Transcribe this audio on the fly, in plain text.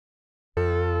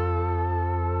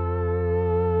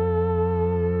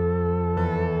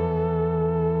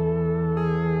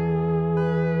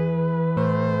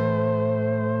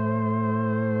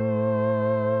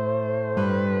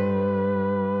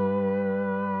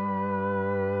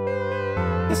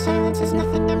The silence is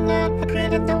nothing, I'm not. I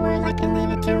created the world, I can leave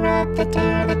it to rot. The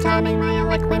terror, the timing, my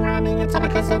eloquent rhyming. It's all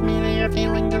because of me that you're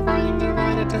feeling divine,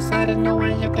 divided, decided. No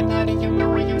way you can hide it, you know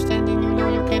where you're standing. You know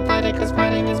you can't fight it, cause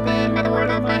fighting is banned by the word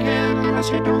of my hand. Unless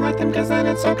you don't like them, cause then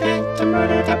it's okay to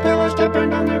murder, to pillage, to burn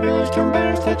down their village, to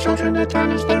embarrass their children, to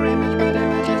tarnish their image. But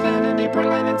image is vanity,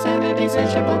 borderline insanity,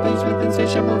 insatiable beings with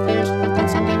insatiable fears. I've done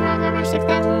something wrong over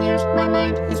 6,000 years. My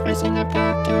mind is racing a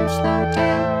path to slow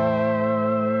down.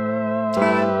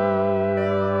 Time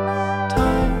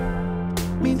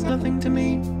means nothing to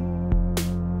me.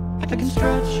 I can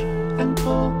stretch and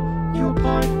pull you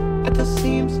apart at the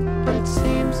seams, but it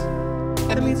seems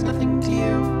that it means nothing to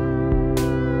you.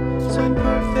 So I'm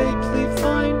perfectly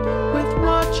fine with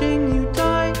watching you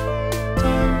die.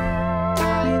 Time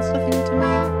means nothing to me.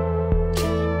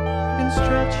 I can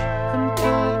stretch and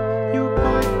pull you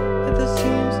apart at the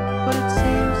seams, but it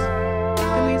seems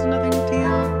that it means nothing to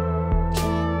you.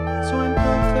 So I'm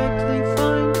perfectly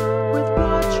fine with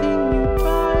watching you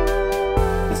die.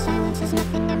 The silence is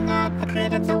nothing, I'm not. I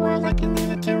created the world, I can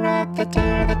leave it to rot. The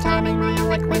terror, the timing, my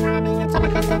eloquent rhyming. It's all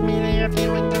because of me that you're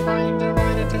feeling divine,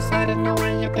 divided, decided. No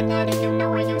way you can hide it, you know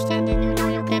where you're standing. You know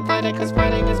you can't fight it, cause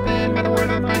fighting is banned by the word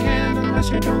of my hand. Unless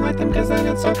you don't like them, cause then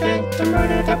it's okay to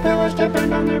murder, to pillage, to burn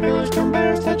down their village, to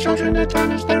embarrass their children, to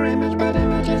tarnish their image. But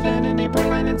image is vanity,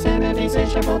 borderline insanity,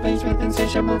 insatiable beings with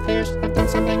insatiable fears. I've done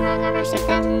something wrong over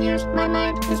 6,000 years. My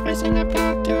mind is racing a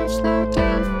path to slow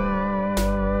down.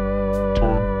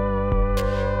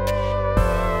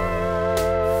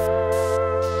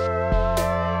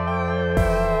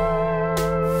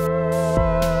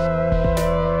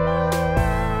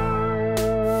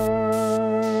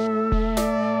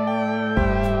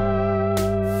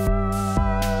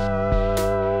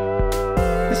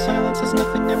 Silence is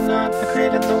nothing, I'm not. I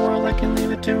created the world, I can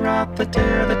leave it to rot. The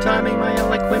terror, the timing, my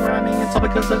eloquent rhyming. It's all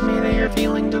because of me that you're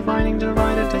feeling divining,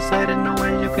 divided, decided. No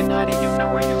way you can hide it, you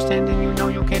know where you're standing. You know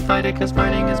you can't fight it, cause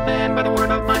fighting is banned by the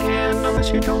word of my hand. Unless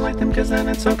you don't like them, cause then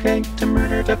it's okay to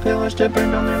murder, to pillage, to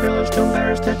burn down their village, to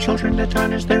embarrass their children, to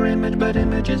tarnish their image. But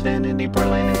image is vanity,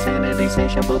 borderline insanity,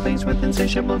 insatiable beings with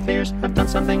insatiable fears. I've done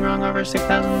something wrong over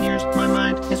 6,000 years. My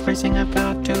mind is racing a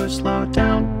path to slow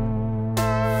down.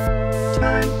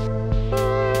 Time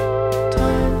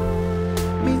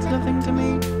means nothing to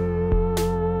me.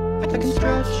 I can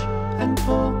stretch and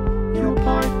pull you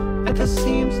apart at the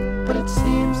seams, but it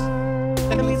seems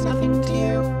that it means nothing to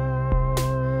you.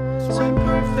 So I'm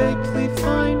perfectly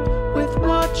fine with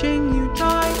watching you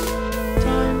die.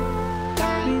 Time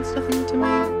means nothing to me.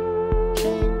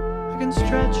 I can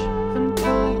stretch and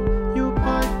pull you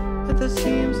apart at the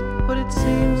seams, but it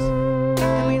seems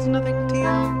that it means nothing to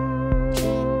you.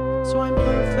 So I'm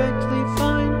perfectly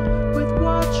fine with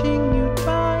watching you